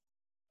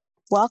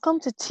Welcome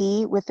to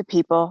Tea with the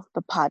People,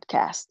 the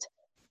podcast.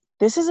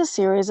 This is a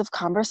series of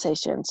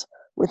conversations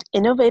with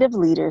innovative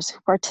leaders who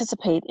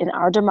participate in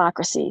our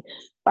democracy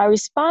by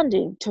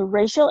responding to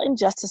racial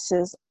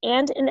injustices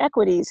and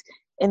inequities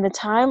in the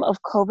time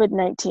of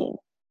COVID-19.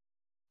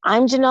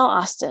 I'm Janelle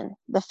Austin,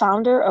 the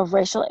founder of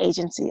Racial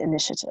Agency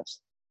Initiatives.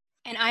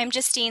 And I'm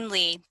Justine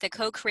Lee, the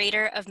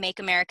co-creator of Make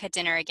America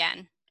Dinner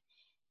Again.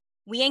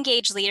 We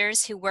engage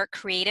leaders who work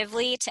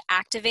creatively to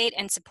activate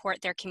and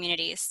support their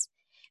communities.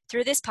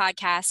 Through this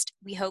podcast,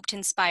 we hope to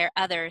inspire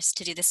others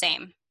to do the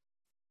same.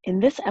 In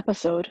this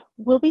episode,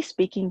 we'll be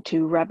speaking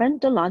to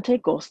Reverend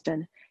Delonte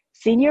Golston,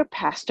 Senior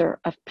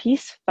Pastor of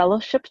Peace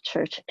Fellowship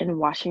Church in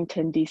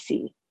Washington,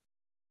 D.C.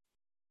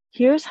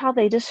 Here's how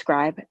they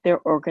describe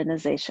their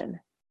organization.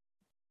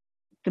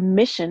 The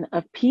mission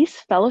of Peace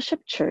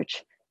Fellowship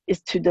Church is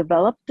to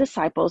develop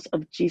disciples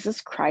of Jesus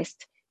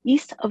Christ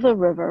east of the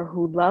river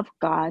who love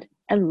God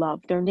and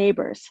love their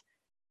neighbors.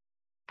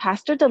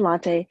 Pastor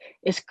Delonte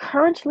is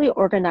currently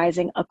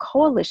organizing a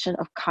coalition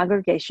of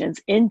congregations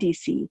in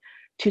D.C.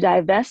 to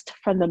divest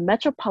from the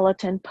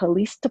Metropolitan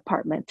Police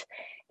Department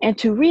and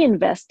to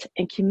reinvest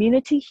in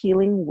community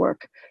healing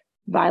work,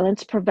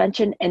 violence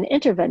prevention and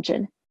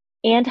intervention,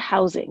 and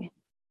housing.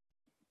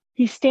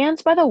 He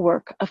stands by the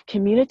work of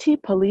community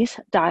police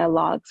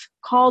dialogues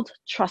called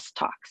Trust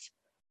Talks,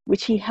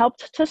 which he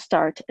helped to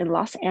start in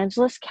Los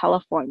Angeles,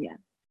 California.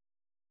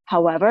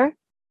 However,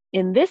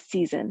 in this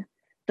season,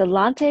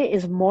 Delonte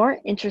is more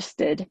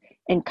interested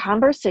in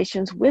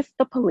conversations with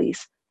the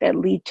police that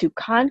lead to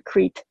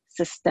concrete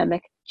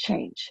systemic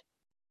change.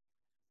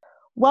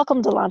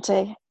 Welcome,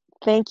 Delonte.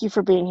 Thank you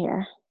for being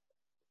here.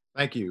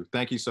 Thank you.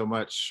 Thank you so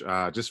much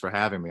just for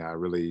having me. I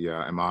really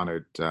am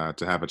honored to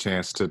have a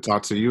chance to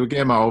talk to you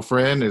again, my old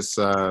friend.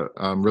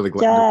 I'm really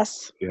glad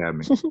you had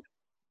me.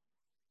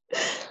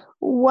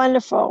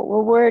 Wonderful.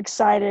 Well, we're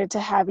excited to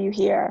have you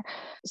here.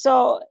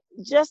 So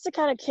just to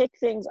kind of kick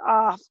things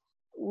off,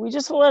 we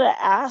just wanted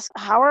to ask,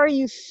 how are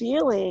you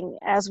feeling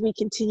as we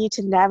continue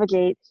to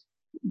navigate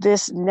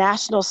this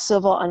national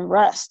civil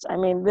unrest? I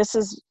mean, this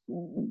has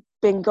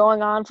been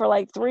going on for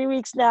like 3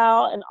 weeks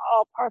now in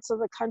all parts of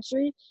the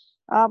country.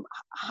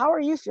 How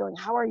are you feeling?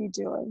 How are you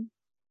doing?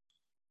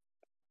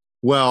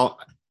 Well,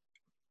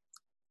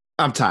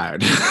 I'm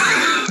tired.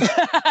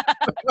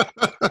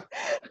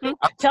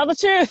 Tell the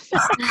truth.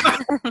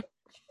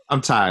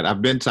 I'm tired.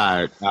 I've been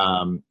tired.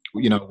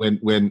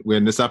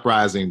 When this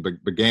uprising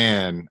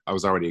began, I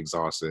was already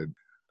exhausted.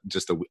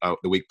 Just the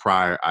week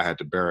prior, I had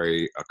to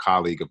bury a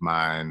colleague of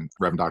mine,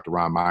 Reverend Dr.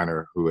 Ron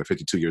Miner, who at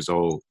 52 years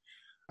old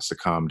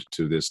succumbed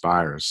to this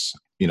virus.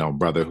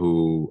 Brother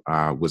who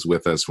was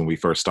with us when we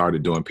first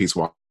started doing peace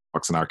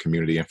walks in our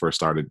community and first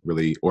started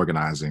really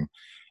organizing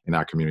in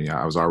our community.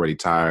 I was already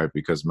tired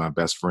because my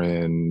best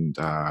friend's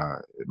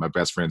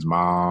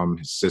mom,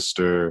 his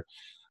sister,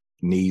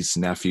 niece,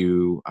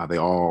 nephew, they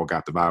all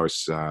got the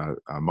virus.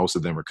 Most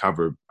of them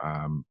recovered,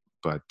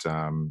 but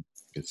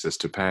it's just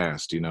too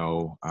fast,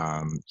 So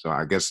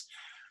I guess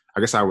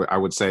I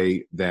would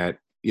say that,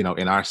 in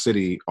our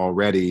city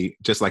already,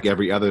 just like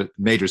every other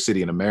major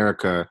city in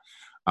America,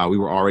 we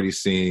were already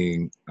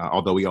seeing,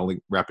 although we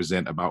only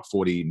represent about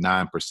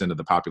 49% of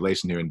the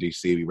population here in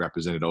DC, we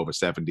represented over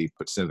 70%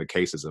 of the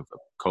cases of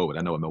COVID.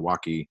 I know in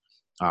Milwaukee,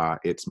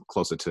 it's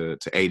closer to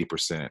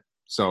 80%.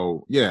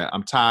 So yeah,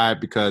 I'm tired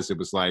because it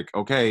was like,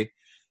 okay,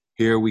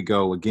 here we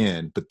go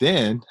again. But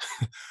then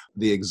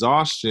the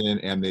exhaustion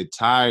and the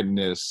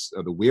tiredness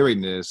or the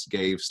weariness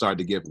started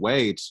to give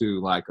way to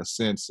like a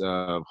sense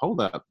of,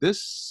 hold up,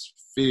 this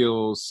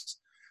feels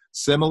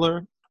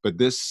similar, but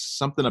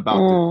something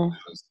about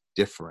this is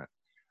different.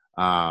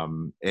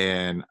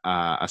 And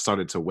I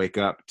started to wake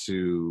up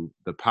to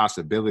the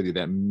possibility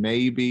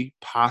that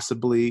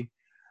possibly,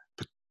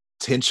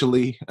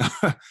 potentially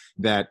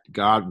that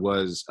God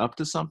was up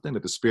to something,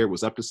 that the Spirit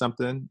was up to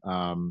something.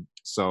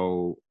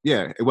 So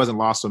yeah, it wasn't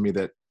lost on me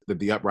that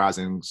the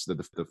uprisings,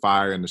 the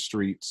fire in the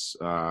streets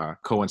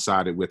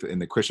coincided with, in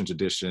the Christian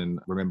tradition,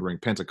 remembering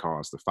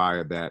Pentecost, the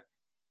fire that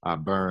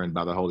burned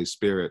by the Holy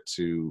Spirit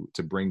to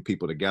bring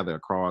people together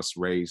across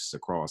race,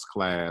 across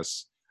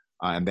class.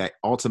 And that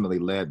ultimately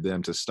led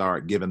them to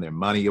start giving their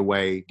money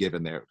away,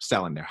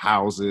 selling their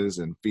houses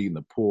and feeding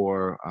the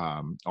poor.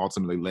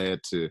 Ultimately led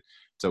to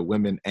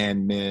women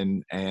and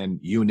men and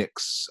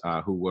eunuchs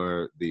who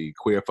were the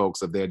queer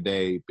folks of their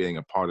day being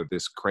a part of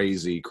this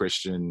crazy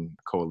Christian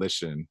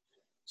coalition.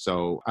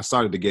 So I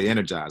started to get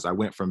energized. I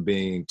went from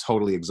being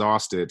totally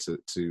exhausted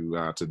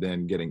to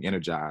then getting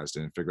energized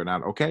and figuring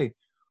out, okay,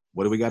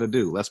 what do we got to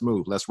do? Let's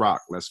move. Let's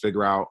rock. Let's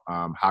figure out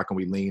how can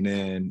we lean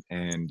in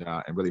and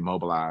really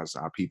mobilize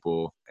our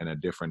people in a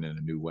different and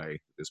a new way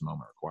that this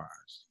moment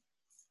requires.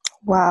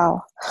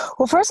 Wow.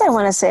 Well, first I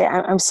want to say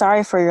I'm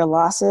sorry for your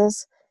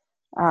losses.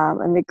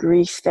 And the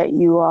grief that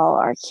you all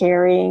are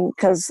carrying,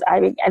 because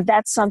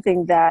that's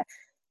something that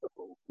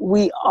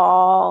we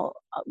all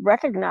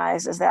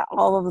recognize, is that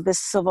all of this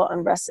civil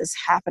unrest is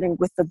happening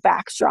with the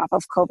backdrop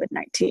of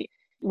COVID-19.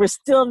 We're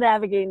still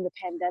navigating the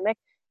pandemic,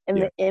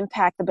 and the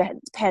impact the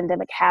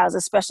pandemic has,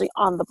 especially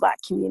on the Black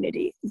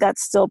community.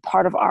 That's still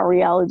part of our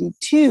reality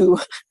too,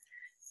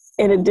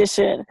 in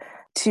addition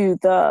to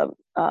the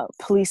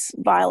police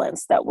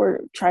violence that we're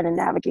trying to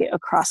navigate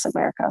across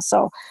America.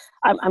 So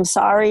I'm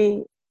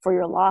sorry for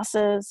your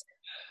losses,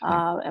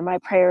 and my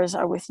prayers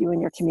are with you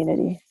and your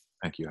community.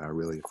 Thank you. I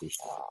really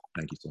appreciate it.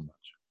 Thank you so much.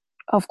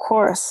 Of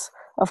course.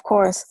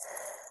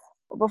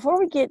 Before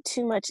we get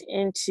too much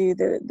into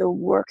the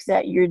work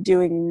that you're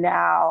doing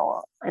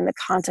now in the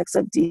context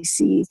of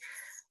DC,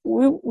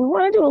 we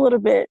want to do a little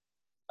bit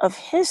of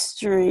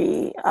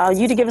history,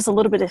 you to give us a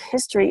little bit of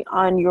history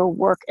on your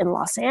work in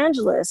Los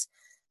Angeles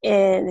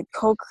in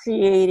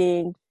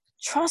co-creating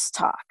Trust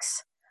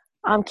Talks.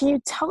 Can you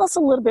tell us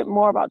a little bit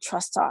more about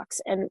Trust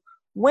Talks, and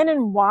when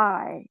and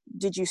why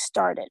did you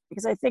start it?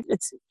 Because I think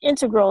it's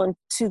integral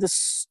into the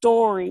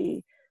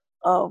story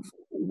of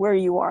where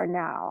you are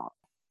now.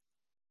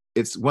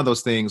 It's one of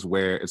those things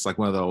where it's like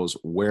one of those,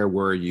 where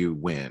were you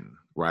when,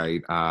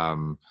 right?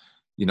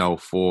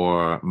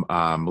 For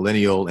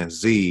millennial and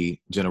Z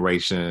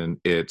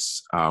generation,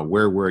 it's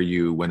where were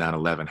you when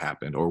 9/11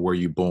 happened, or were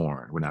you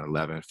born when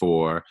 9/11?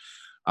 For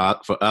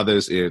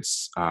others,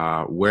 it's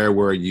where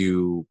were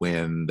you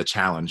when the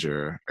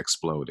Challenger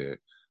exploded?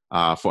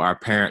 For our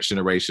parents'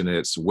 generation,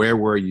 it's where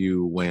were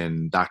you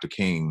when Dr.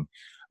 King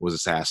was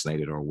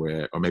assassinated, or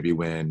maybe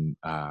when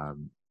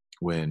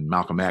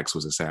Malcolm X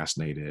was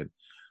assassinated,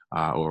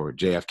 or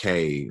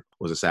JFK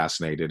was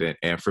assassinated.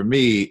 And for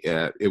me,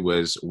 it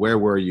was, where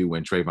were you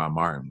when Trayvon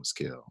Martin was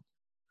killed?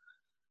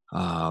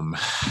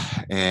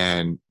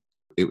 And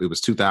it was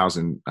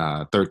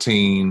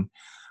 2013.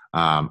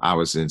 I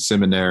was in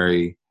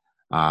seminary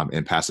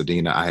in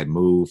Pasadena. I had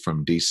moved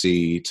from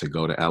DC to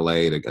go to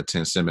LA to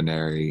attend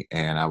seminary,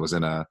 and I was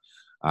in a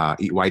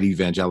white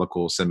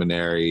evangelical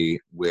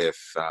seminary with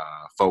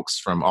folks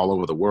from all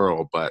over the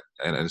world, but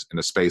in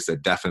a space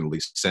that definitely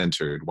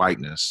centered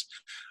whiteness,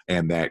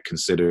 and that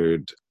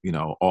considered,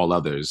 all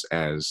others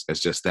as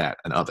just that,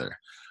 an other,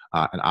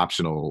 an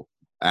optional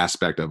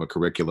aspect of a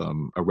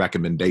curriculum, a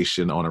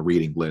recommendation on a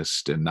reading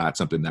list, and not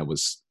something that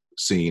was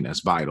seen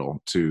as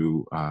vital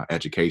to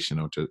education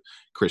or to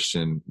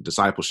Christian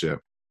discipleship.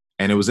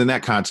 And it was in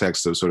that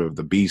context of sort of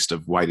the beast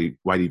of white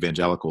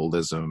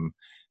evangelicalism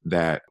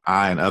that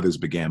I and others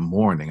began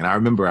mourning. And I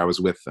remember I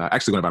was with,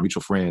 actually one of our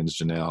mutual friends,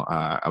 Janelle.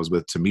 I was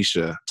with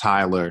Tamisha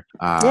Tyler,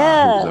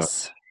 Yes.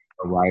 who's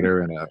a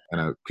writer and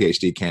a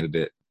PhD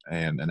candidate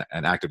and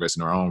an activist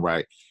in her own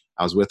right.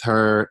 I was with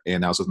her,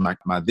 and I was with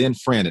my then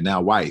friend and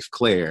now wife,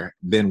 Claire,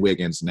 then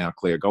Wiggins, now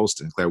Claire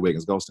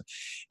Wiggins Golston.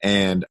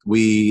 And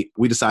we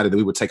decided that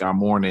we would take our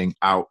mourning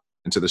out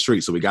into the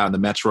street. So we got in the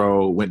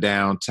metro, went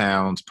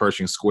downtown to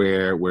Pershing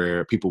Square,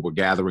 where people were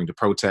gathering to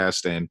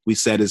protest, and we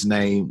said his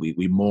name,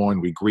 we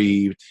mourned, we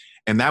grieved.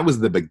 And that was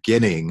the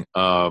beginning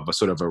of a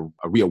sort of a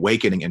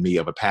reawakening in me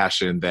of a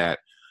passion that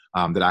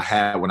I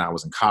had when I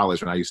was in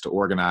college, when I used to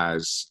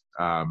organize.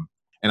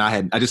 And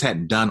I just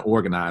hadn't done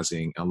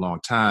organizing in a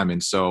long time.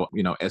 And so,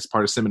 as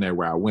part of seminary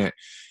where I went,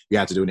 you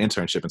had to do an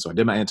internship. And so I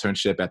did my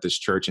internship at this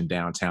church in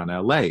downtown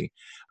LA.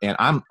 And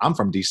I'm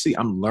from DC.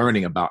 I'm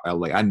learning about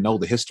LA. I know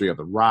the history of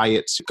the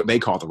riots. They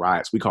call the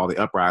riots. We call the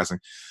uprising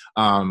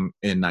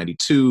in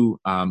 92.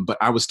 But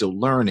I was still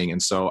learning.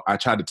 And so I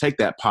tried to take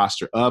that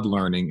posture of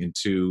learning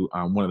into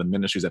one of the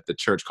ministries at the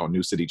church called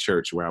New City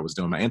Church, where I was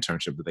doing my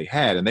internship that they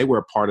had. And they were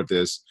a part of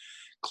this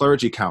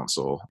clergy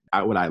council.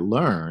 What I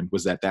learned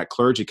was that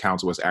clergy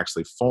council was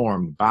actually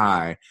formed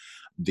by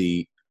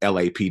the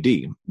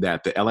LAPD,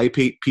 that the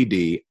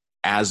LAPD,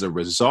 as a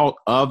result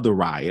of the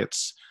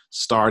riots,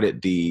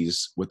 started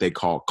these, what they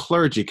call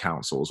clergy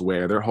councils,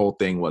 where their whole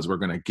thing was, we're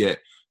going to get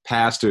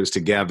pastors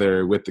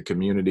together with the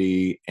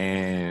community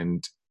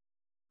and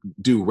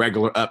do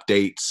regular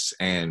updates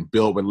and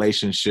build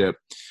relationship.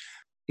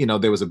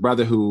 There was a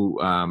brother who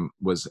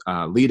was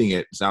leading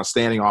it. His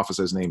outstanding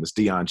officer, his name is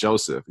Dion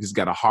Joseph. He's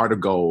got a heart of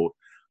gold.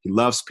 He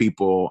loves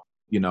people,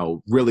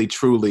 really,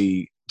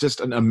 truly, just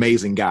an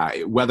amazing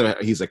guy. Whether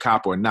he's a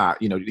cop or not,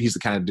 he's the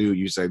kind of dude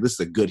you say, this is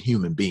a good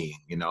human being.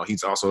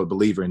 He's also a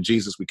believer in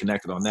Jesus. We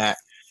connected on that.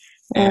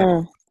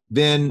 And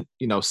then,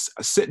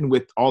 sitting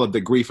with all of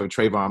the grief of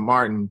Trayvon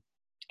Martin,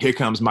 here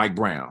comes Mike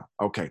Brown.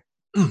 Okay.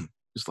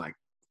 It's like,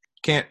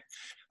 can't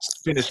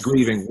finish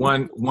grieving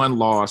one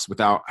loss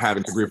without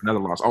having to grieve another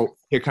loss. Oh,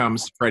 here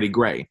comes Freddie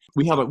Gray.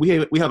 We held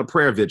a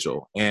prayer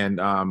vigil, and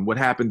what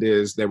happened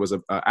is there was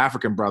a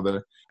African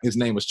brother. His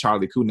name was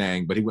Charlie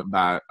Kunang, but he went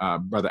by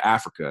Brother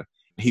Africa.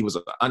 He was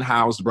an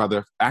unhoused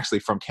brother, actually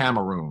from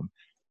Cameroon.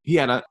 He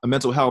had a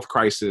mental health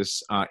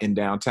crisis in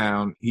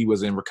downtown. He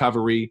was in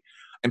recovery,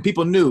 and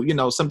people knew.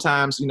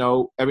 Sometimes,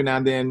 every now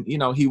and then,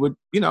 he would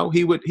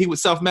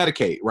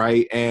self-medicate,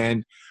 right?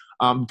 And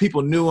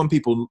people knew him,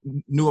 people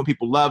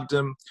loved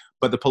him,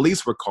 but the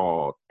police were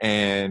called,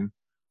 and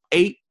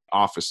 8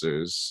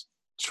 officers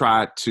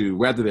tried to,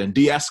 rather than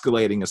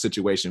de-escalating a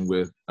situation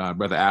with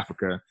Brother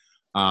Africa,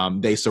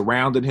 they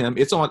surrounded him.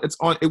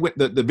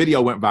 The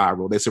video went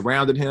viral. They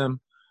surrounded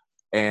him,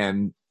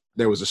 and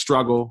there was a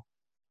struggle,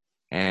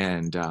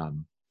 and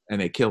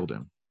they killed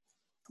him.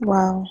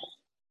 Wow.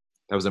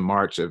 That was in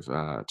March of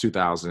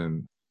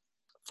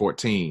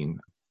 2014.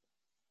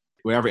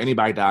 Wherever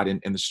anybody died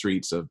in the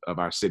streets of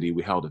our city,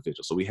 we held a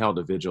vigil. So we held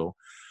a vigil.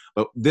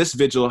 But this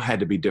vigil had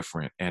to be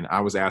different. And I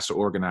was asked to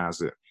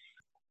organize it.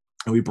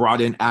 And we brought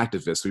in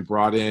activists. We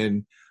brought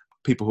in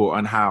people who are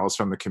unhoused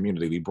from the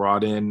community. We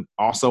brought in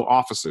also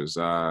officers.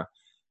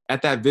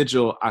 At that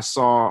vigil, I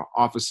saw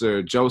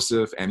Officer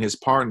Joseph and his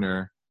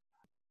partner.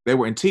 They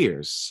were in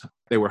tears.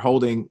 They were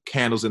holding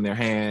candles in their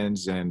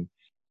hands, and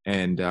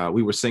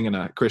we were singing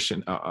a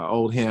Christian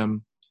old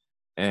hymn,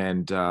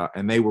 and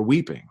they were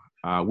weeping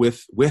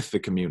with the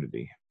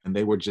community, and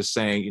they were just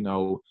saying,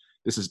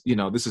 this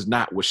is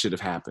not what should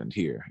have happened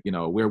here.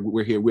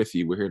 We're here with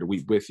you. We're here to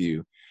weep with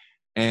you,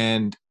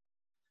 and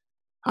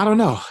I don't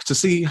know, to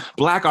see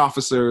Black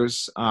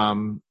officers.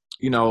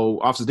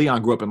 Officer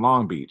Dion grew up in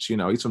Long Beach.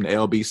 He's from the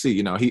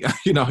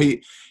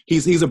LBC.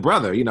 He's a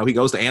brother. He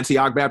goes to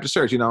Antioch Baptist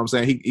Church. You know what I'm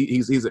saying?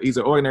 He's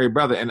an ordinary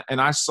brother.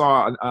 And I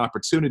saw an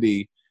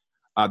opportunity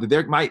that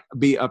there might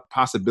be a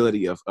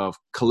possibility of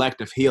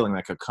collective healing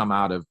that could come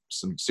out of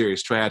some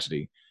serious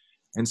tragedy.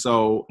 And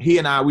so he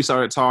and we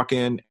started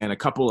talking, and a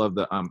couple of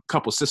the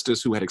couple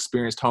sisters who had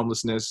experienced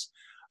homelessness,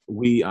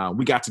 we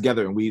got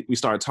together and we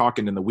started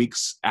talking in the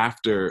weeks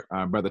after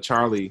Brother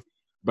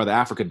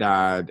Africa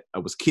died,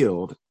 was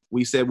killed.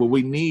 We said, what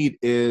we need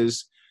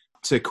is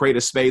to create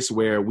a space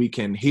where we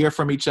can hear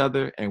from each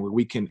other and where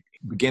we can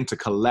begin to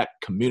collect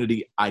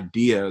community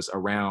ideas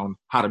around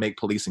how to make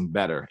policing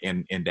better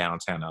in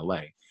downtown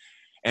LA.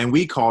 And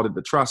we called it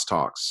the Trust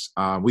Talks.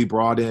 We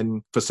brought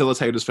in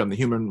facilitators from the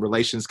Human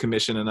Relations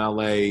Commission in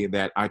LA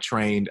that I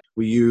trained.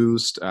 We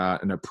used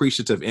an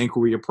appreciative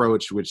inquiry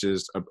approach, which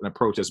is an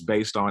approach that's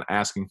based on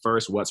asking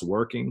first what's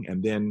working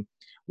and then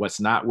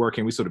what's not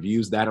working. We sort of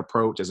use that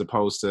approach as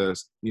opposed to,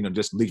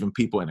 just leaving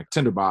people in a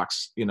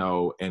tinderbox,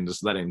 and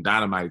just letting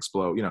dynamite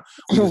explode,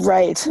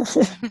 Right.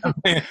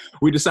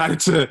 We decided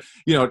to,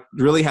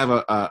 really have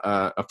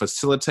a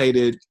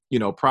facilitated,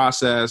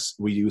 process.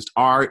 We used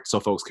art so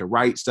folks could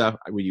write stuff.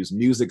 We used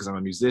music because I'm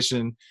a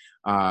musician.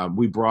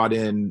 We brought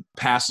in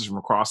pastors from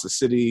across the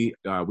city.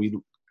 We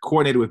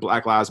coordinated with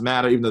Black Lives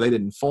Matter, even though they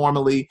didn't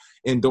formally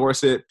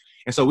endorse it.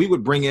 And so we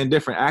would bring in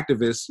different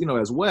activists,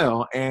 as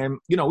well. And,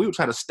 we would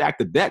try to stack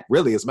the deck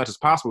really as much as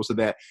possible so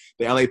that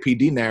the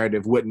LAPD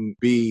narrative wouldn't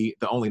be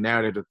the only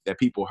narrative that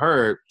people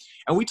heard.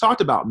 And we talked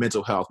about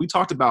mental health. We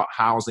talked about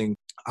housing,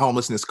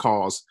 homelessness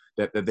calls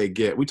that they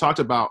get. We talked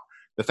about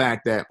the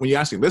fact that when you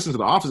actually listen to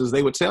the officers,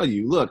 they would tell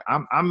you, look,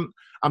 I'm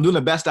doing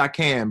the best I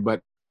can, but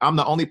I'm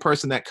the only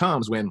person that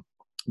comes when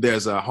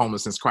there's a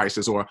homelessness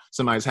crisis or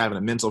somebody's having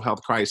a mental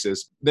health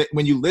crisis. That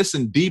when you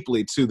listen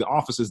deeply to the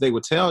officers, they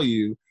would tell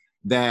you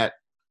that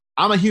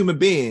I'm a human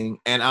being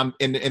and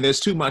there's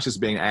too much that's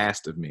being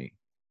asked of me.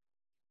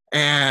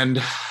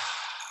 And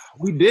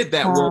we did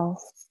that work,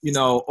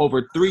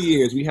 over 3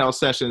 years. We held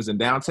sessions in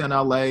downtown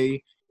LA.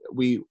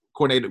 We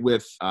coordinated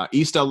with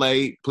East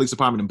LA Police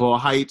Department in Boyle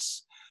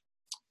Heights.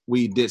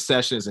 We did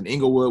sessions in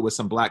Inglewood with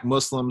some Black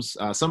Muslims,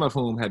 some of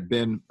whom had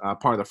been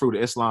part of the Fruit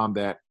of Islam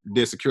that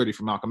did security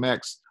for Malcolm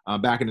X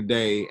back in the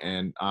day.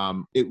 And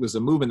it was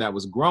a movement that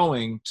was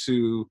growing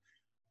to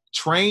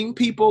train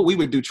people. We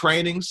would do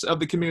trainings of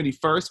the community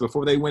first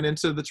before they went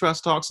into the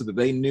Trust Talk so that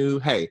they knew,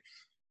 hey,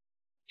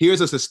 here's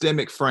a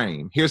systemic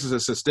frame. Here's a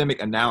systemic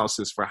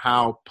analysis for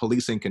how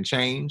policing can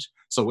change.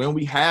 So when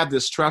we have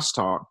this Trust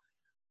Talk,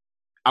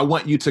 I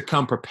want you to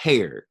come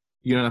prepared,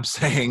 you know what I'm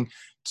saying,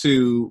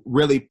 to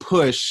really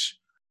push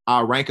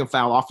our rank and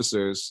file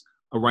officers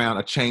around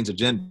a change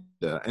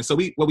agenda. And so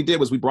what we did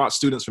was we brought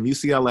students from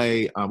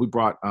UCLA. We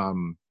brought,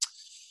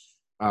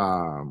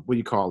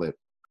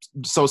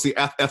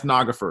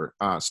 ethnographer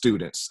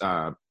students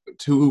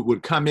who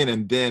would come in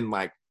and then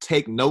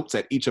take notes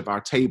at each of our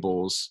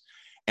tables.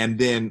 And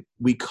then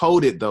we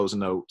coded those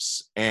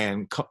notes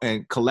and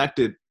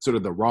collected sort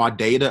of the raw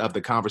data of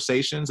the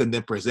conversations and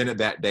then presented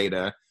that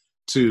data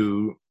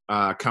to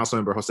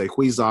Councilmember Jose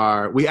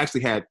Huizar. We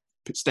actually had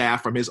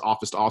staff from his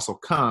office to also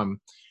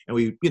come, and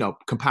we,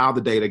 compiled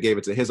the data, gave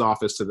it to his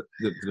office, to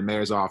the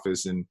mayor's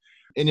office, and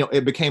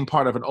it became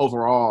part of an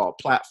overall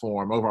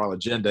platform, overall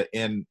agenda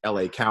in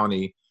LA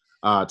County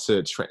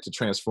to try to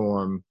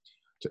transform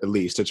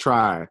policing.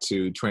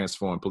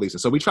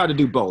 So we tried to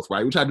do both,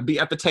 right? We tried to be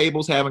at the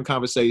tables having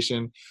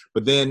conversation,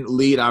 but then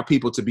lead our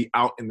people to be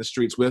out in the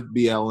streets with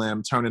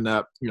BLM, turning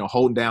up,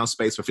 holding down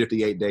space for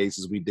 58 days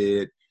as we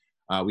did.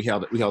 We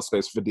held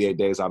space for 58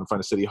 days out in front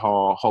of City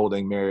Hall,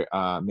 holding Mayor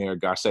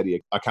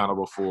Garcetti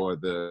accountable for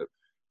the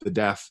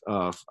death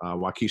of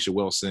Waukesha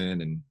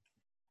Wilson. And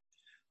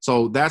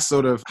so that's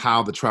sort of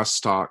how the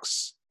Trust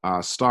Talks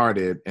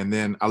started. And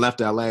then I left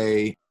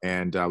LA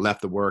and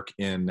left the work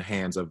in the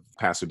hands of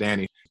Pastor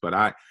Danny. But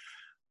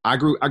I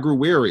grew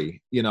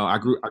weary. I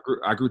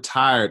grew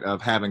tired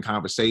of having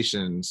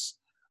conversations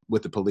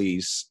with the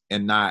police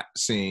and not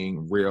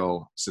seeing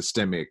real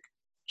systemic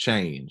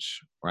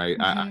change, right?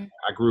 Mm-hmm.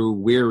 I grew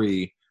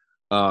weary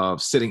of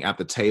sitting at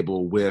the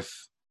table with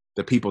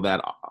the people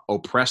that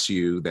oppress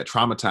you, that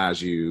traumatize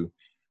you.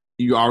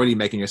 You're already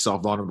making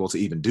yourself vulnerable to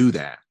even do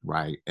that,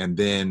 right? And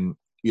then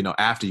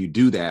after you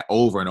do that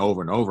over and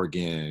over and over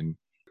again,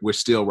 we're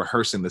still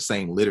rehearsing the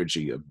same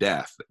liturgy of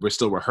death. We're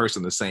still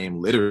rehearsing the same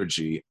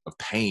liturgy of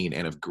pain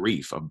and of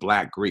grief, of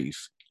Black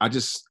grief. I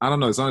don't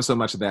know. There's only so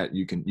much of that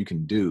you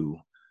can do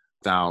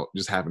without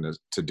just having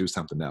to do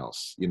something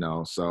else,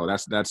 So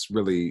that's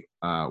really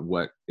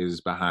what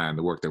is behind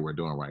the work that we're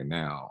doing right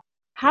now.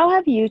 How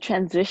have you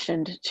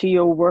transitioned to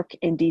your work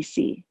in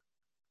DC?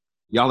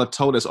 Y'all have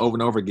told us over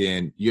and over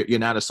again, you're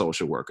not a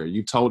social worker.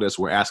 You told us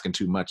we're asking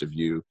too much of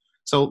you.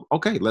 So,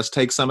 okay, let's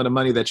take some of the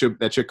money that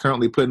you're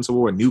currently putting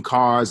toward new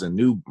cars and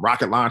new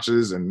rocket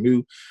launchers and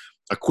new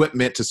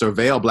equipment to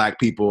surveil Black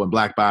people and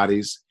Black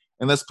bodies,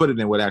 and let's put it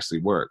in what actually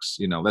works.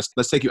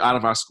 Let's take you out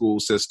of our school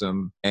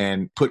system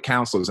and put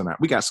counselors in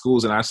we got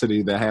schools in our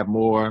city that have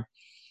more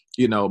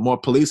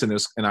police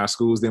in our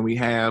schools than we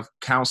have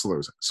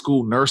counselors,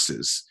 school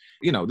nurses.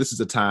 This is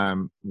a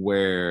time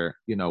where,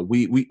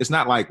 we it's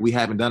not like we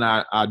haven't done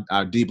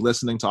our deep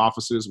listening to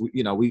officers.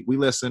 We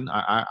listen.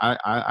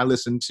 I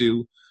listen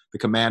to the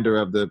commander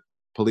of the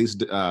police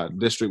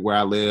district where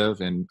I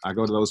live, and I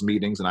go to those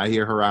meetings and I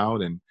hear her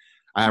out, and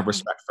I have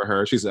respect for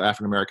her. She's an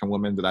African-American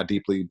woman that I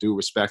deeply do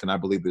respect, and I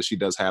believe that she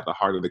does have the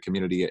heart of the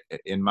community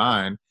in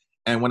mind.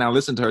 And when I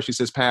listen to her, she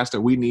says,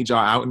 "Pastor, we need y'all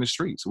out in the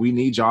streets. We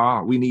need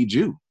y'all. We need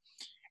you."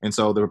 And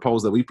so the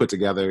proposal that we put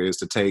together is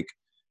to take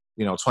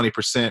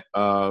 20%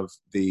 of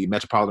the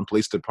Metropolitan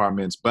Police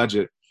Department's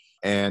budget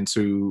and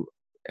the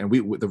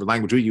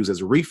language we use is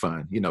a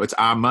refund. It's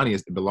our money.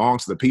 It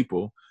belongs to the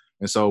people.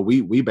 And so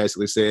we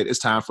basically said, it's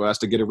time for us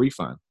to get a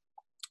refund.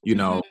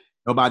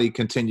 Nobody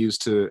continues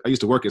to, I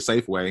used to work at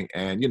Safeway,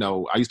 and,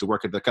 I used to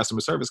work at the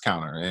customer service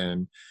counter,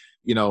 and,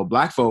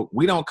 Black folk,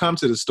 we don't come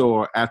to the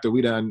store after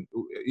we done,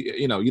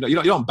 you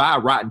don't buy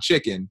rotten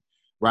chicken,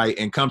 right,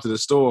 and come to the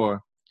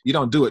store. You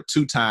don't do it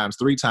 2 times,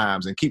 3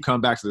 times, and keep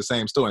coming back to the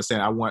same store and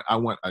saying, I want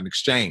an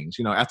exchange.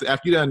 After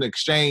you done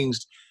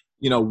exchanged,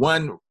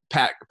 one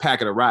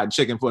packet of rotten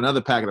chicken for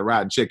another packet of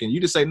rotten chicken, you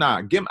just say,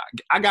 nah,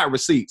 I got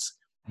receipts.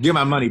 Give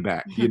my money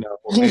back,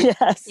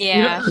 Yes.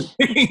 Yeah.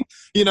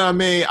 You know what I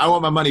mean? I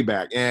want my money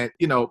back. And,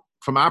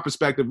 from our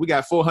perspective, we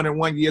got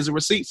 401 years of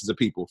receipts as a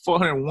people.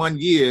 401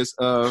 years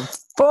of...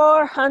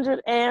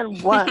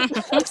 401.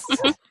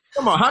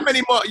 Come on, how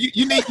many more?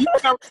 You need.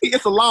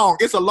 It's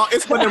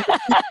one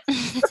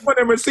of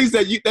them receipts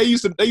that they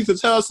used to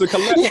tell us to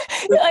collect.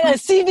 Like a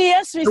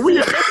CVS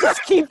receipt.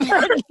 Just keep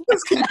burning.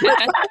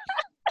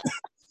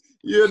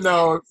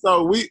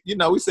 So we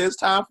say it's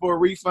time for a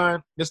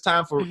refund. It's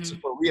time for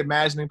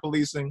reimagining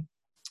policing,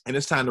 and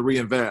it's time to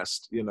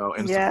reinvest.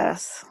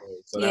 Yes.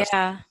 So that's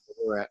Yeah.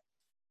 where we're at.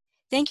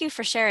 Thank you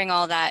for sharing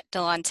all that,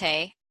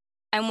 Delonte.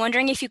 I'm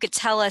wondering if you could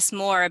tell us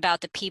more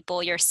about the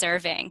people you're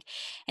serving,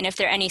 and if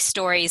there are any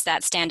stories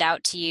that stand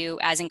out to you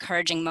as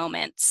encouraging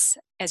moments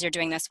as you're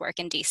doing this work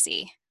in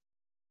DC.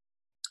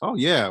 Oh,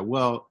 yeah.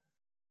 Well,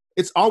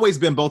 it's always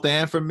been both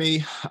and for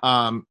me.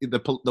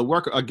 The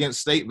work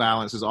against state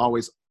violence has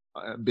always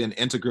been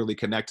integrally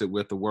connected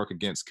with the work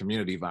against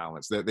community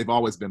violence. They've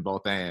always been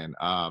both and.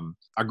 I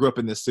grew up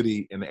in this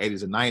city in the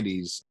 80s and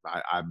 90s.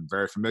 I'm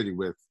very familiar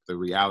with the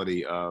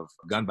reality of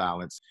gun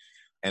violence.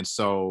 And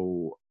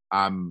so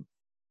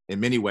in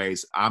many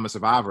ways, I'm a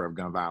survivor of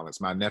gun violence.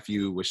 My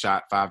nephew was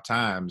shot 5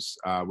 times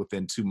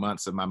within 2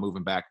 months of my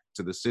moving back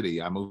to the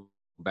city. I moved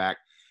back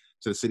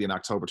to the city in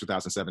October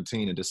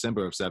 2017. In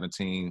December of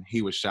 17,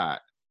 he was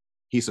shot.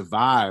 He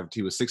survived.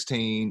 He was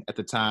 16 at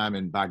the time,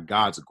 and by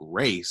God's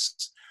grace,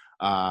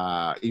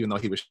 even though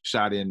he was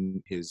shot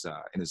in his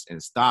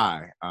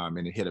thigh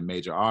and it hit a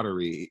major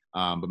artery,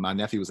 but my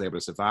nephew was able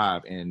to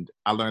survive. And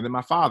I learned that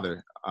my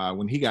father,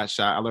 when he got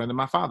shot, I learned that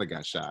my father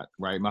got shot.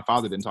 Right, my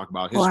father didn't talk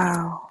about his.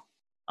 Wow.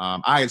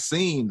 I had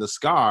seen the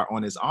scar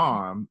on his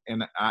arm,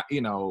 and I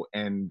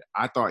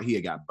thought he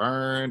had got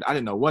burned. I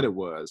didn't know what it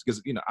was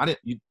because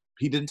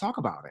he didn't talk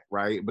about it,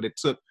 right? But it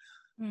took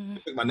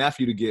my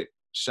nephew to get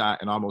shot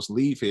and almost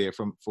leave here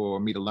for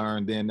me to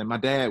learn then that my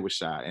dad was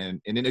shot,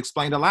 and it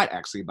explained a lot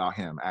actually about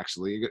him.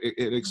 Actually,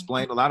 it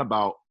explained a lot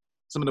about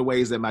some of the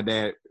ways that my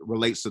dad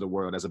relates to the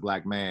world as a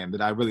Black man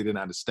that I really didn't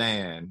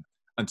understand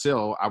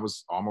until I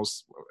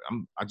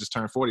just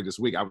turned 40 this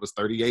week. I was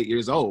 38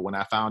 years old when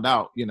I found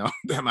out,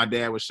 that my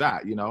dad was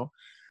shot.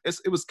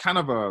 It was kind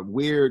of a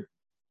weird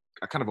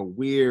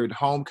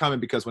homecoming,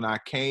 because when I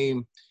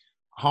came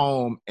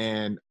home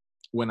and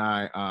when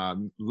I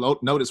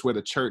noticed where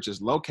the church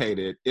is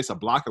located, it's a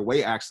block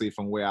away actually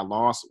from where I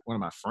lost one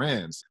of my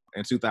friends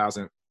in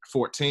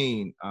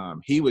 2014.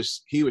 He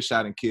was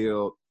shot and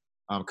killed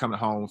coming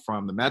home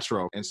from the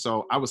metro. And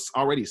so I was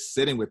already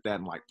sitting with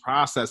that and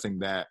processing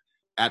that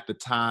at the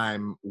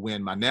time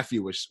when my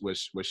nephew was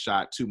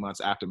shot 2 months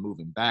after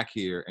moving back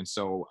here. And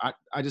so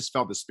I just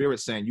felt the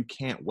Spirit saying, you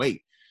can't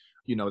wait.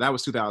 That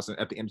was at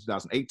the end of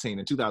 2018.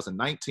 In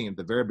 2019, at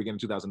the very beginning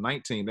of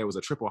 2019, there was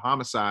a triple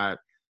homicide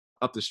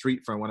up the street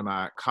from one of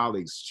my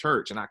colleagues'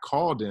 church. And I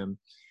called him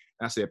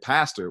and I said,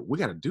 Pastor, we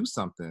got to do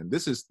something.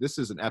 This is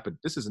an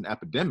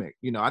epidemic.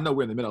 I know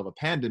we're in the middle of a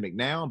pandemic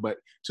now, but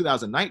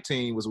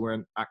 2019 was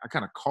when I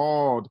kind of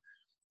called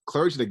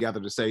clergy together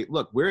to say,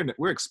 look, we're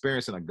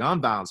experiencing a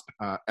gun violence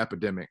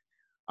epidemic.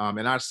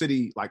 In our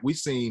city, like we've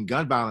seen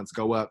gun violence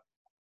go up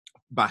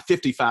by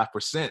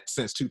 55%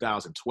 since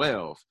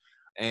 2012.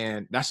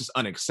 And that's just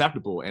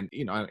unacceptable. And,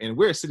 and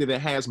we're a city that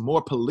has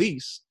more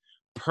police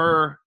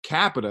per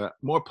capita,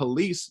 more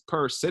police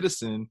per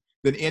citizen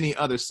than any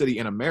other city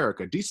in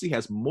America. DC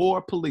has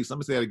more police. Let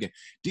me say that again.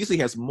 DC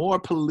has more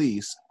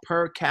police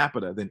per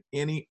capita than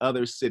any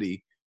other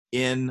city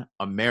in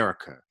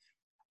America.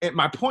 And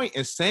my point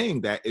in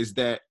saying that is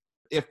that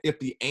if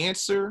the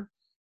answer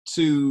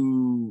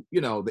to,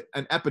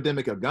 an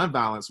epidemic of gun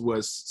violence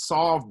was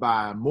solved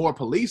by more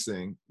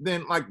policing,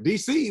 then like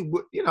DC,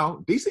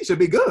 DC should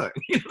be good.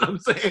 You know what I'm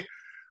saying?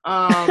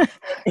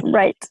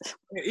 Right.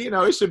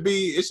 It should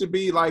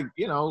be like,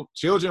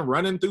 children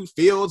running through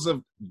fields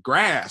of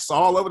grass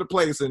all over the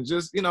place and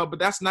just, but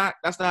that's not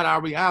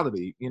our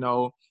reality.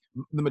 The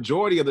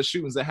majority of the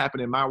shootings that happen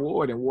in my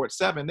ward, in Ward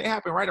 7, they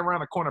happen right around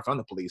the corner from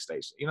the police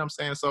station. You know what I'm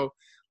saying? So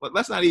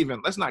let's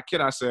not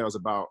kid ourselves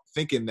about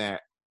thinking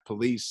that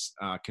police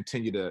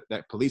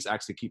police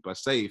actually keep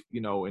us safe.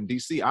 In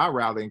DC, our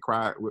rally and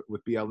cry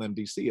with BLM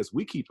DC is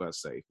we keep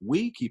us safe.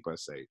 We keep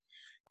us safe.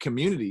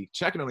 Community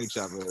checking on each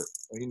other,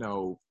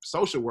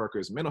 social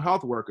workers, mental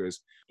health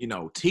workers,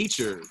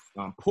 teachers,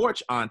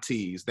 porch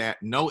aunties that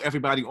know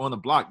everybody on the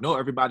block, know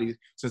everybody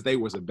since they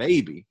was a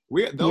baby.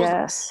 We're those,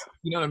 yes.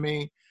 You know what I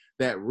mean?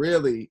 That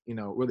really,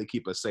 really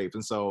keep us safe.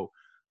 And so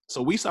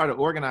we started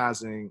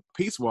organizing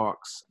peace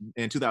walks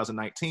in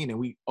 2019, and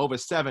we, over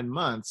 7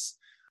 months,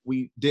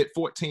 we did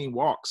 14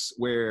 walks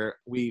where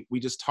we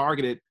just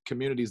targeted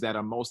communities that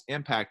are most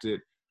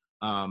impacted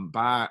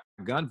by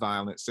gun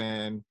violence.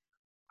 And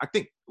I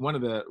think one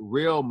of the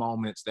real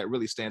moments that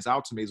really stands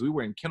out to me is we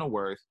were in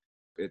Kenilworth.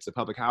 It's a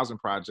public housing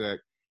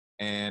project,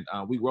 and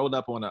we rolled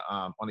up on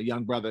a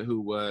young brother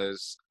who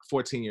was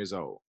 14 years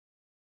old.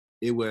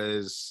 It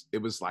was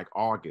like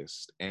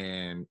August,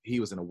 and he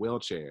was in a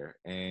wheelchair.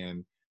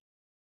 And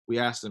we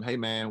asked him, "Hey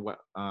man,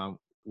 why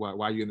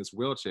are you in this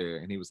wheelchair?"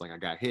 And he was like, "I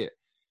got hit."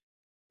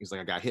 He's like,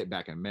 "I got hit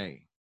back in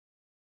May."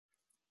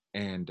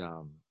 And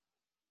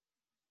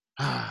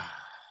I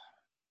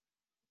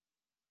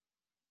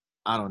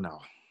don't know.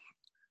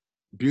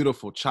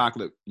 Beautiful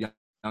chocolate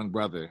young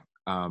brother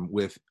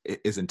with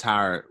his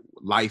entire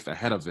life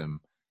ahead of him,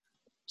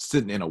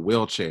 sitting in a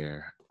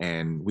wheelchair.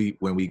 And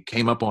when we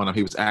came up on him,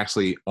 he was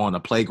actually on a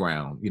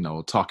playground,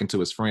 talking to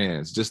his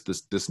friends. Just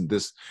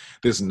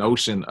this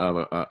notion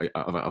of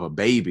a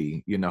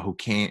baby, who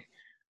can't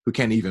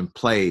even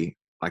play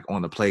like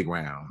on the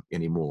playground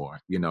anymore.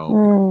 We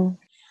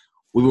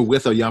were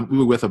with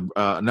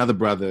another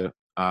brother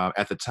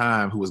at the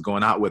time who was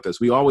going out with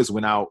us. We always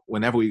went out.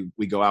 Whenever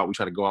we go out, we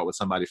try to go out with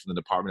somebody from the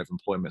Department of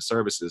Employment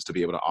Services to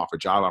be able to offer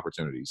job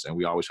opportunities. And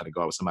we always try to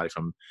go out with somebody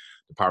from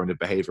the Department of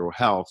Behavioral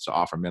Health to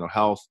offer mental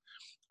health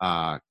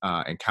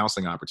and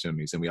counseling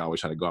opportunities. And we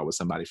always try to go out with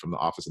somebody from the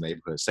Office of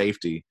Neighborhood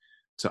Safety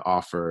to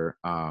offer,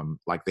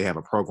 like they have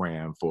a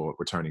program for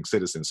returning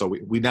citizens. So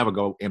we never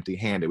go empty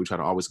handed. We try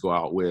to always go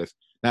out with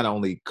not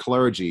only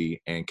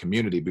clergy and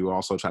community, but we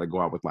also try to go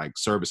out with like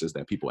services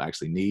that people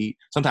actually need.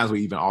 Sometimes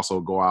we even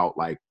also go out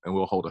and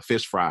we'll hold a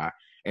fish fry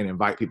and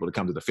invite people to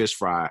come to the fish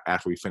fry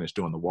after we finish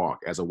doing the walk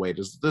as a way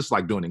just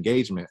like doing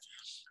engagement.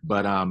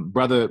 But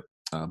Brother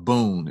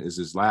Boone is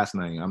his last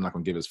name. I'm not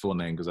going to give his full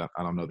name because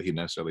I don't know that he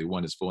necessarily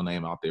won his full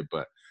name out there,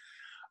 but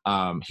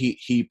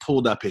he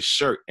pulled up his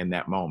shirt in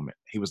that moment.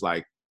 He was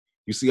like,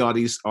 "You see all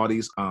these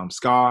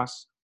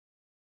scars?"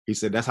 He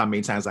said, "That's how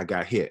many times I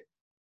got hit."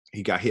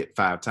 He got hit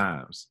 5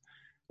 times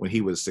when he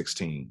was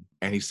 16.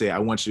 And he said, "I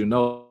want you to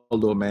know,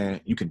 little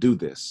man, you can do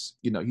this."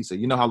 He said,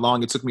 "You know how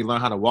long it took me to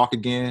learn how to walk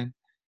again?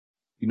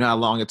 You know how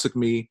long it took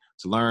me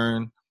to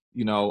learn,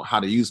 how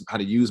to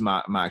use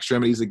my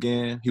extremities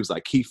again?" He was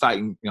like, "Keep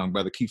fighting, young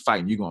brother, keep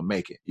fighting. You're going to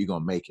make it. You're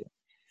going to make it."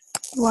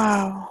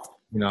 Wow.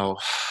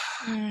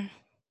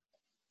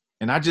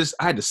 And I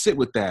had to sit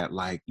with that.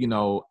 Like, and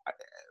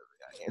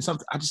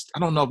I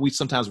don't know if we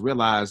sometimes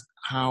realize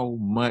how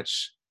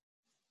much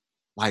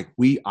like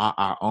we are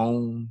our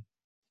own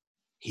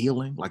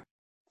healing. Like,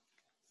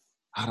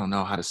 I don't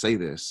know how to say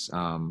this.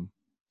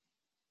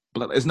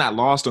 But it's not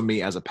lost on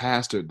me as a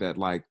pastor that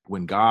like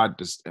when God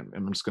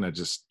I'm just going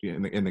to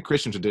in the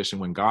Christian tradition,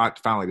 when God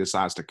finally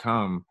decides to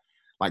come,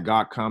 like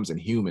God comes in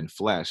human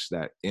flesh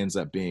that ends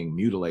up being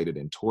mutilated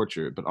and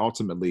tortured, but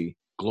ultimately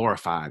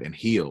glorified and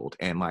healed.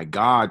 And like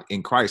God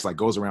in Christ, like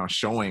goes around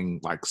showing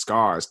like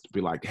scars to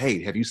be like,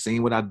 "Hey, have you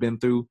seen what I've been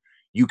through?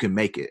 You can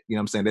make it." You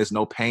know what I'm saying? There's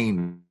no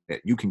pain that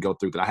you can go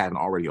through that I haven't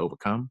already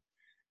overcome.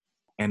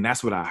 And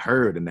that's what I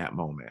heard in that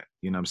moment,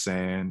 you know what I'm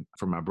saying,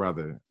 from my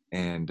brother.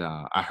 And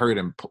I heard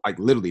him like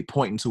literally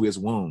pointing to his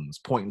wounds,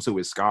 pointing to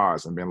his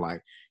scars and being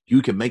like,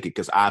 "You can make it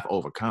because I've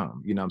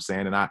overcome," you know what I'm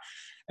saying? And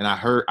I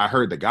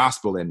heard the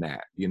gospel in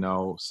that,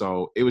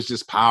 so it was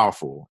just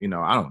powerful.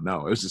 I don't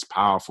know. It was just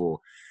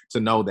powerful to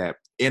know that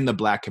in the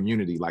Black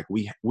community, like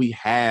we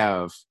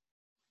have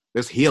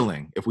this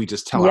healing if we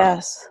just tell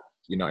yes.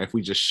 If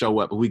we just show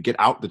up, if we get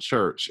out the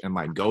church and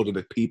like go to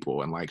the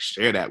people and like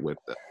share that with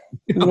them.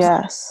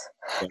 Yes.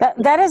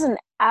 That is an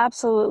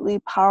absolutely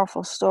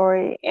powerful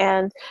story.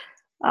 And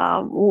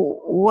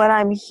what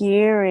I'm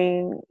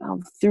hearing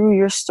through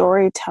your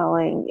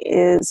storytelling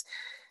is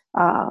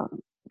um,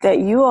 that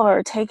you all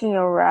are taking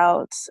a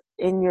route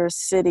in your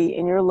city,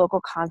 in your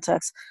local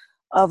context,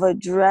 of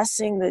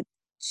addressing the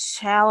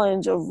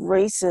challenge of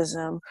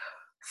racism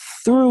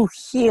through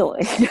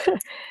healing.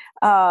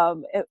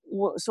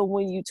 So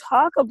when you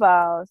talk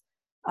about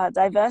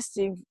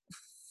divesting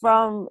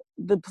from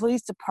the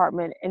police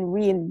department and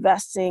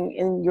reinvesting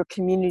in your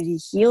community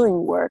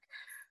healing work,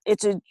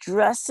 it's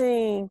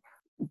addressing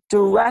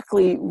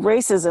directly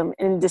racism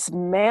and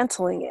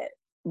dismantling it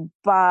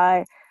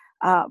by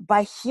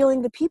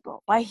healing the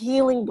people, by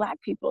healing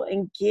Black people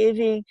and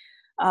giving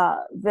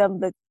them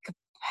the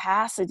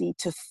capacity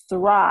to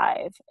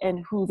thrive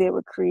and who they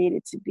were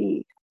created to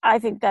be. I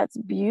think that's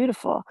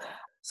beautiful.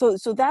 So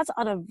that's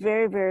on a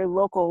very, very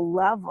local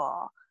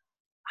level.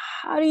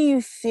 How do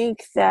you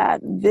think that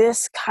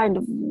this kind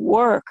of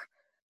work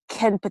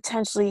can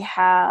potentially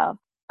have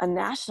a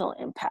national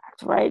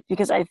impact, right?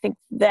 Because I think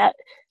that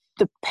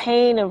the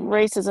pain of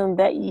racism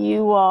that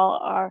you all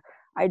are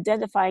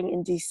identifying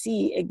in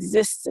DC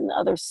exists in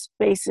other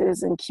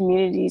spaces and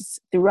communities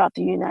throughout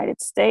the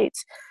United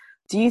States.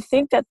 Do you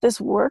think that this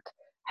work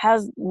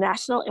has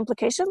national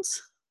implications?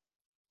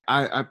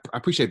 I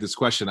appreciate this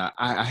question.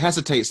 I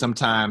hesitate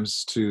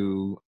sometimes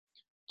to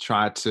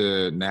try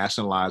to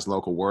nationalize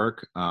local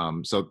work.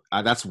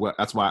 That's where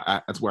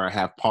I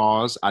have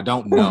pause. I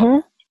don't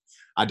know.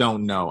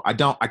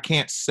 Mm-hmm. I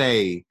can't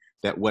say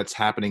that what's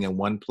happening in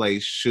one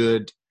place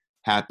should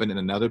happen in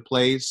another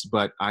place,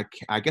 but I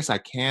guess I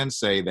can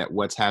say that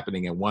what's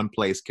happening in one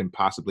place can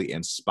possibly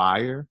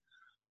inspire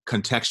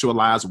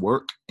contextualized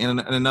work in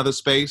another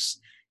space.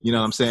 You know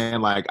what I'm saying?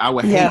 Like, I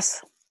would hate,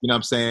 Yes. you know what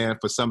I'm saying,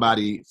 for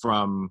somebody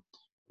from,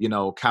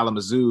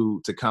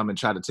 Kalamazoo to come and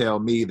try to tell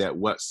me that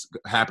what's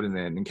happening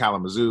in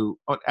Kalamazoo,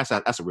 that's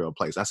a real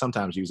place. I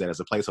sometimes use that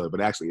as a placeholder,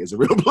 but actually it's a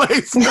real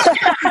place.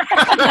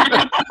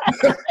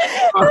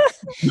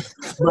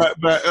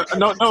 but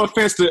no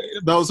offense to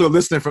those who are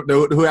listening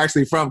who are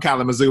actually from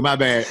Kalamazoo. My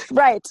bad.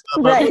 Right.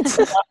 Right.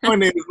 You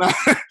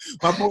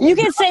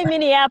can say Minneapolis.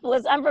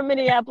 Minneapolis. I'm from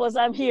Minneapolis.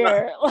 I'm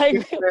here.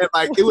 Like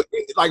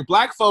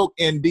Black folk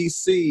in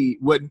DC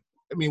wouldn't.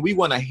 I mean, we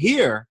want to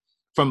hear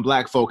from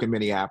Black folk in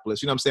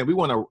Minneapolis. You know what I'm saying? We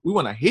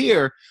want to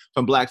hear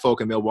from Black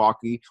folk in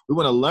Milwaukee. We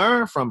want to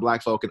learn from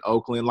Black folk in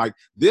Oakland. Like,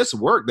 this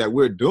work that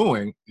we're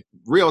doing,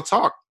 real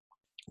talk,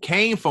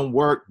 came from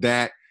work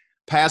that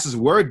pastors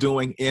were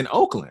doing in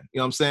Oakland. You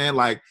know what I'm saying?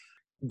 Like,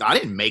 I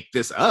didn't make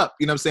this up.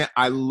 You know what I'm saying?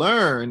 I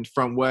learned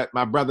from what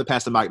my brother,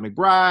 Pastor Mike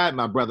McBride,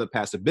 my brother,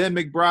 Pastor Ben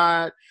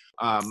McBride.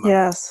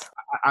 yes.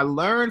 I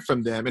learned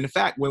from them. And in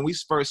fact, when we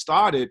first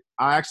started,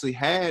 I actually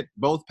had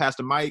both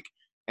Pastor Mike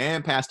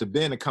and Pastor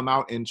Ben to come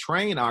out and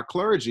train our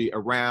clergy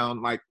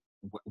around like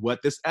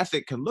what this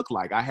ethic can look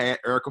like. I had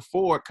Erica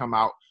Ford come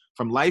out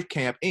from Life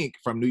Camp Inc.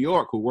 from New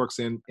York, who works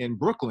in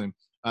Brooklyn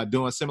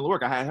doing similar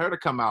work. I had her to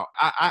come out.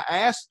 I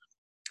asked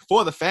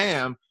for the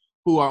fam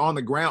who are on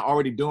the ground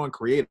already doing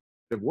creative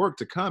work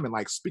to come and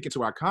like speak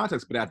into our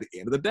context. But at the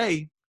end of the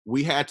day,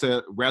 we had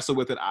to wrestle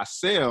with it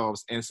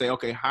ourselves and say,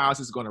 okay, how is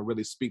this going to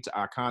really speak to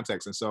our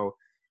context? And so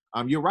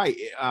you're right.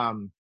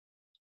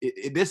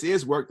 This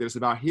is work that's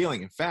about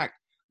healing. In fact,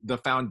 the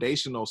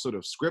foundational sort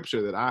of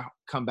scripture that I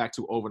come back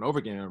to over and over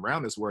again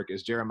around this work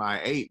is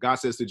Jeremiah 8. God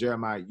says to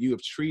Jeremiah, "You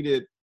have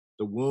treated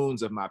the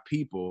wounds of my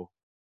people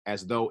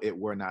as though it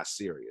were not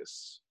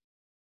serious."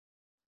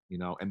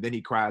 And then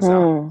he cries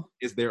out,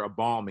 "Is there a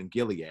balm in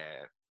Gilead?"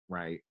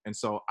 Right? And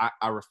so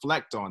I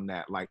reflect on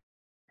that, like,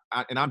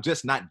 and I'm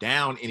just not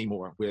down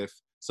anymore with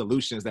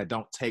solutions that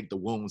don't take the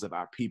wounds of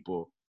our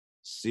people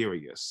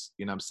serious.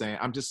 You know what I'm saying?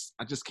 I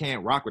just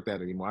can't rock with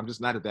that anymore. I'm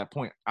just not at that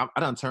point. I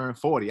done turned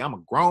 40. I'm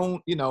a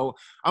grown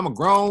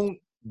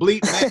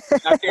bleep man.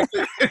 I can't,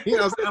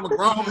 I'm a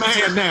grown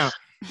man now.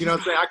 You know what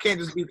I'm saying? I can't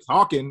just be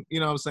talking, you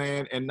know what I'm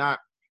saying, and not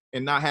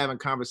having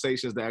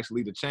conversations that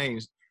actually lead to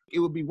change. It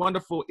would be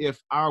wonderful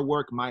if our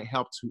work might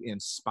help to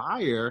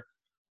inspire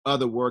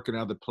other work in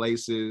other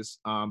places.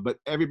 But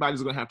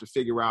everybody's going to have to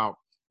figure out,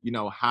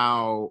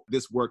 how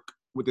this work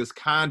with this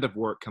kind of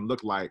work can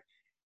look like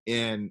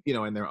in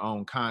their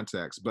own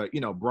context. But,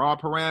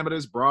 broad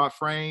parameters, broad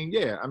frame.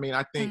 Yeah. I mean,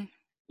 I think,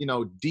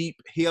 deep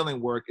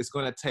healing work is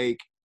going to take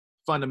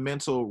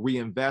fundamental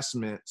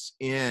reinvestments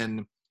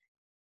in,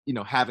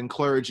 having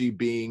clergy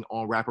being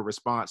on rapid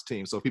response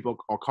teams. So if people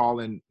are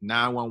calling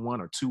 911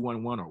 or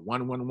 211 or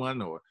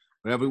 111 or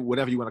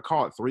whatever you want to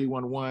call it,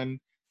 311,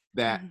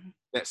 that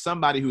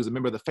somebody who's a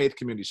member of the faith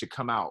community should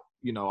come out,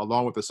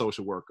 along with a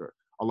social worker,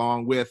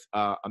 along with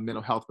a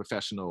mental health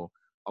professional,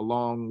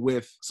 along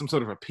with some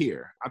sort of a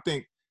peer. I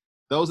think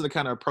those are the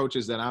kind of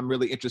approaches that I'm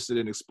really interested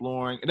in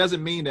exploring. It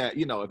doesn't mean that,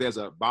 if there's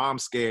a bomb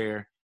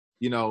scare,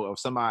 of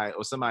somebody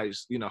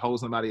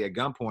holds somebody at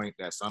gunpoint,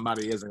 that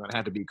somebody isn't going to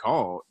have to be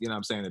called,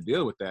 to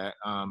deal with that.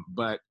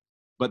 But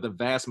the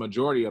vast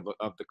majority of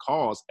the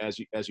calls, as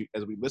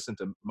we listen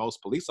to most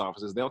police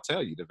officers, they'll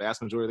tell you the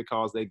vast majority of the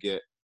calls they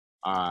get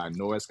are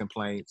noise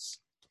complaints,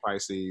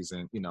 crises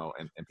and,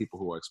 and people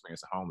who are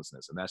experiencing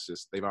homelessness. And that's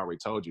just, they've already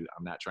told you,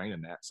 I'm not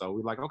training that. So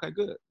we're like, okay,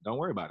 good. Don't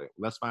worry about it.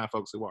 Let's find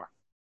folks who are.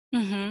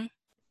 Mm-hmm.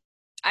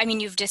 I mean,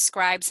 you've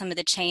described some of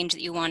the change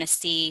that you want to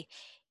see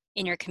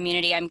in your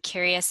community. I'm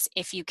curious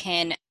if you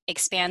can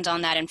expand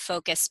on that and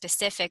focus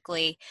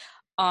specifically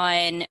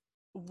on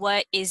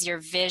what is your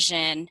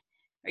vision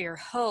or your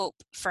hope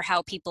for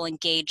how people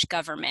engage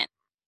government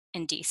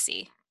in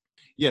DC.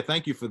 Yeah,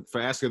 thank you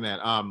for asking that.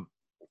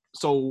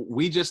 So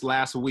we just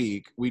last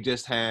week, we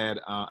just had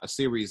a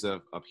series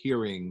of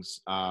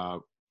hearings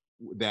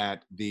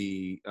that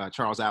the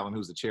Charles Allen,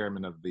 who's the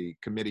chairman of the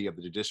Committee of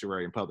the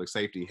Judiciary and Public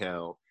Safety,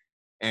 held.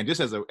 And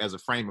just as a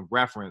frame of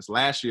reference,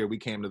 last year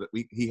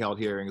he held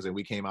hearings and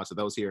we came out to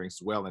those hearings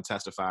as well and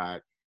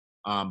testified.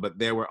 But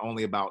there were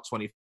only about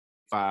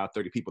 25,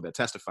 30 people that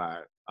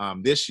testified.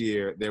 This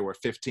year, there were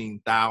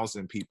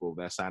 15,000 people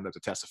that signed up to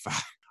testify.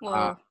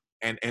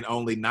 And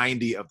only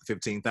 90 of the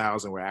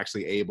 15,000 were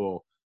actually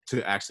able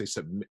to actually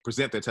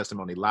present their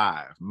testimony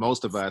live.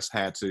 Most of us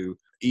had to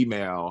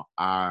email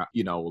our,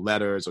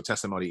 letters or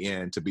testimony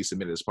in to be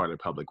submitted as part of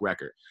the public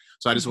record.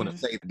 So I just want to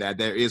say that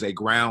there is a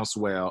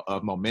groundswell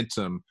of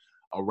momentum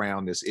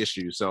around this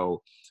issue.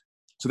 So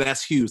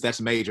that's huge.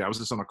 That's major. I was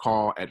just on a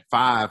call at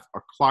 5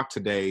 o'clock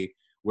today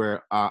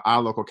where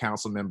our local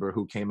council member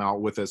who came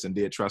out with us and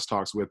did trust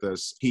talks with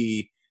us,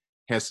 he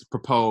has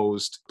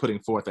proposed putting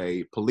forth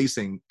a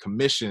policing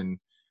commission,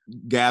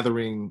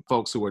 gathering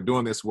folks who are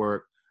doing this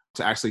work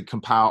to actually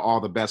compile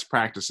all the best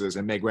practices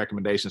and make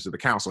recommendations to the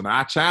council. Now,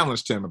 I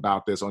challenged him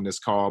about this on this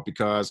call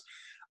because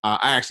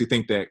I actually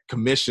think that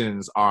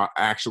commissions are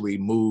actually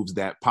moves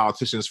that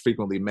politicians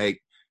frequently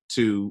make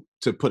to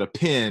put a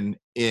pin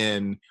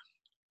in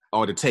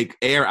or to take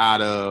air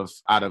out of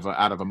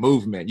a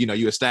movement.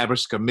 You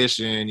establish a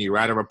commission, you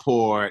write a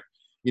report,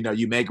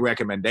 you make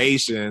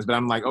recommendations, but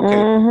I'm like,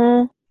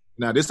 okay,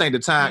 now this ain't the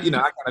time. I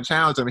kind of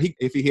challenged him.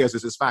 If he hears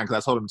this, it's fine because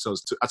I told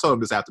him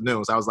this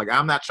afternoon. So I was like,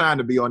 I'm not trying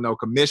to be on no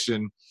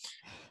commission.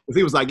 Because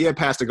he was like, yeah,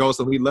 Pastor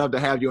Golston, we'd love to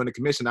have you on the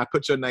commission. I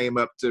put your name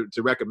up to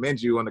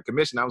recommend you on the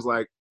commission. I was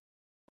like,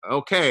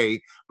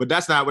 okay, but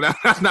that's not what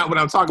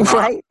I'm talking about.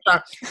 Right.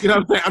 You know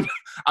what I'm saying?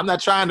 I'm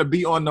not trying to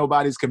be on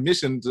nobody's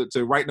commission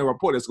to write no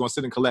report that's going to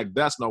sit and collect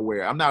dust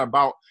nowhere. I'm not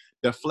about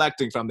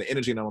deflecting from the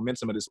energy and the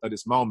momentum of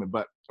this moment.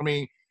 But I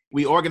mean,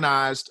 we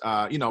organized,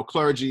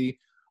 clergy,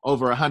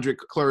 over 100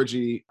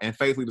 clergy and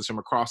faith leaders from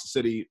across the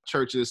city,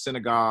 churches,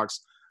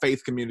 synagogues,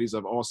 faith communities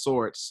of all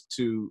sorts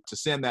to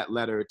send that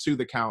letter to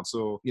the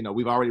council.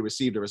 We've already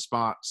received a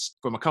response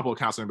from a couple of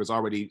council members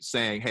already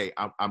saying, hey,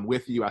 I'm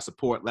with you, I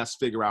support, let's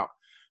figure out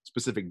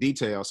specific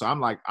details. So I'm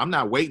like, I'm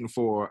not waiting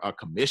for a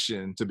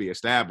commission to be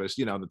established.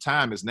 The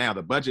time is now.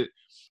 The budget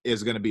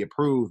is going to be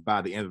approved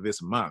by the end of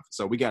this month.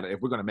 So if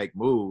we're going to make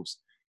moves,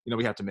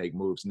 we have to make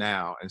moves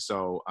now. And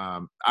so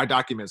our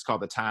document is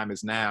called The Time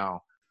Is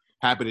Now.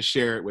 Happy to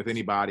share it with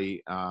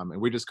anybody.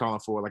 And we're just calling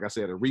for, like I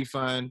said, a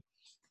refund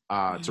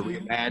to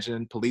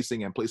reimagine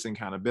policing and policing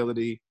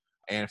accountability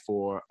and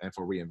for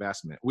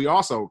reinvestment. We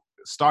also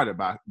started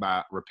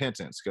by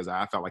repentance because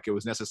I felt like it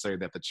was necessary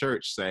that the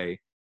church say,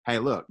 hey,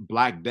 look,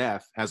 Black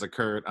death has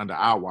occurred under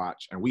our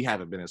watch and we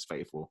haven't been as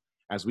faithful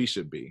as we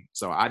should be.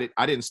 So I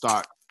didn't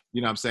start,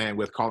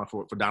 with calling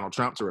for Donald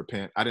Trump to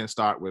repent. I didn't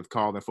start with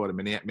calling for the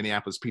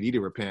Minneapolis PD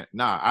to repent.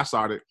 Nah, I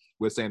started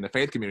with saying the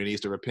faith community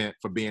needs to repent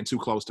for being too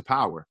close to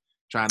power,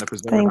 trying to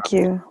preserve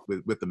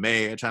with the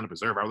mayor, trying to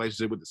preserve our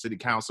relationship with the city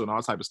council and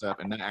all type of stuff,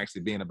 and not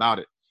actually being about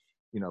it,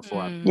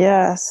 for our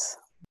Yes.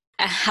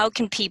 How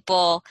can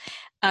people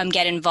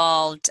get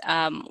involved?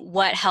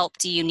 What help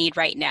do you need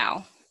right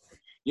now?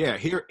 Yeah,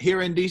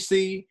 here in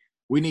DC,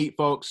 we need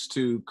folks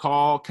to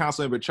call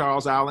Councilmember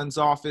Charles Allen's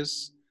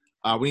office.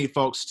 We need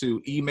folks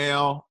to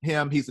email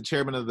him. He's the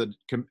chairman of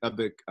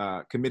the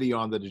Committee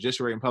on the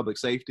Judiciary and Public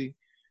Safety.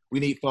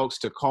 We need folks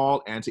to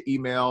call and to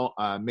email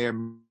Mayor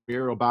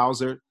Muriel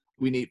Bowser.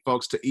 We need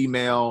folks to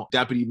email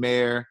Deputy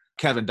Mayor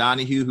Kevin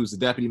Donahue, who's the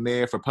Deputy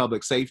Mayor for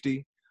Public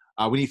Safety.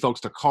 We need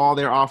folks to call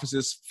their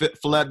offices,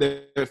 flood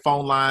their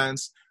phone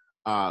lines,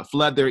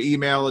 flood their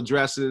email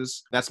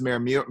addresses. That's Mayor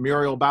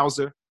Muriel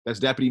Bowser. That's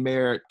Deputy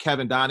Mayor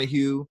Kevin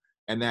Donahue.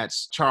 And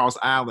that's Charles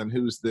Allen,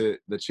 who's the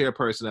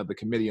chairperson of the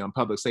Committee on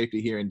Public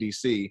Safety here in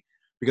DC.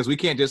 Because we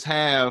can't just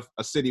have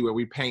a city where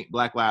we paint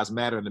Black Lives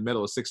Matter in the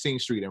middle of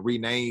 16th Street and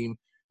rename,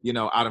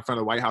 out in front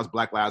of the White House,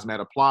 Black Lives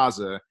Matter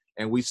Plaza,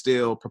 and we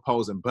still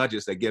proposing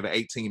budgets that give an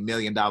 $18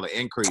 million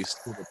increase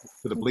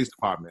to the police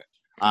department.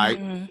 All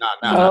right.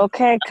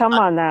 Okay, come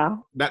on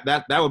now.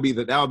 That would be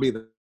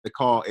the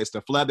call, is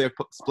to flood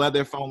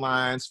their phone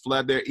lines,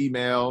 flood their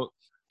email,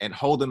 and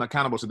hold them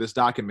accountable to this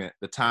document.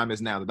 The time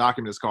is now. The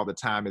document is called The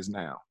Time Is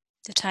Now.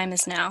 The Time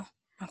Is Now.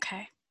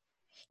 Okay.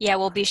 Yeah,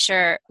 we'll be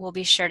sure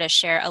to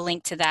share a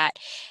link to that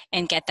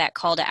and get that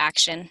call to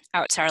action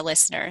out to our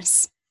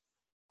listeners.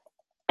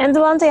 And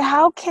Delonte,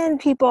 how can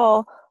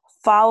people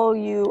follow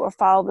you or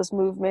follow this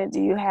movement?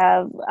 Do you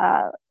have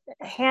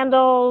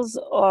handles,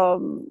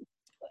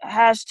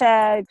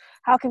 hashtag?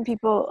 How can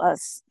people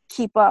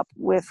keep up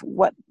with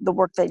what the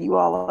work that you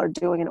all are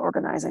doing and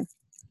organizing?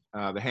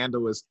 The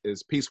handle is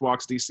Peace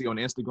Walks DC on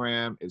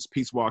Instagram. It's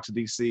Peace Walks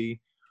DC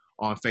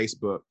on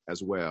Facebook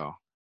as well.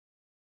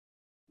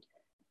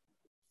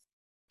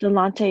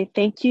 Delonte,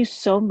 thank you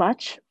so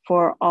much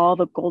for all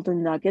the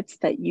golden nuggets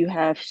that you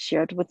have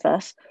shared with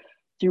us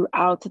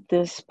throughout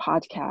this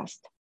podcast.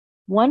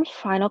 One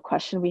final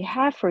question we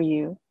have for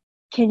you.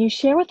 Can you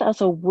share with us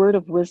a word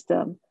of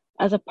wisdom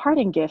as a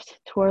parting gift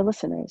to our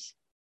listeners?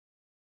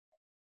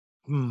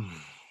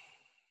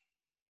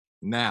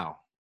 Now.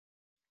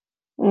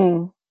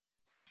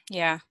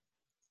 Yeah,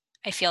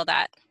 I feel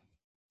that.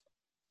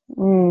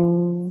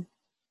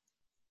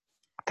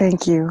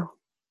 Thank you.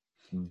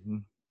 Mm-hmm.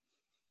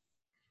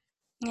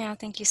 Yeah,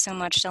 thank you so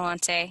much,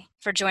 Delonte,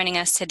 for joining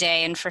us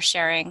today and for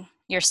sharing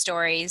your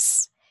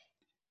stories.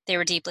 They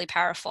were deeply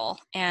powerful,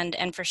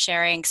 and for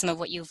sharing some of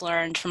what you've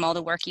learned from all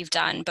the work you've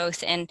done,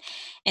 both in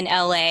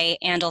LA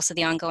and also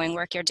the ongoing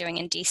work you're doing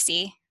in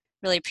DC.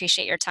 Really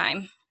appreciate your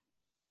time.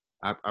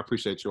 I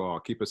appreciate you all.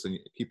 Keep us in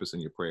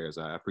your prayers.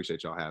 I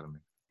appreciate y'all having me.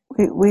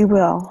 We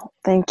will.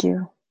 Thank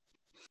you.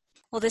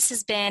 Well, this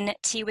has been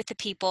Tea with the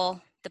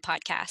People, the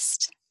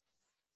podcast.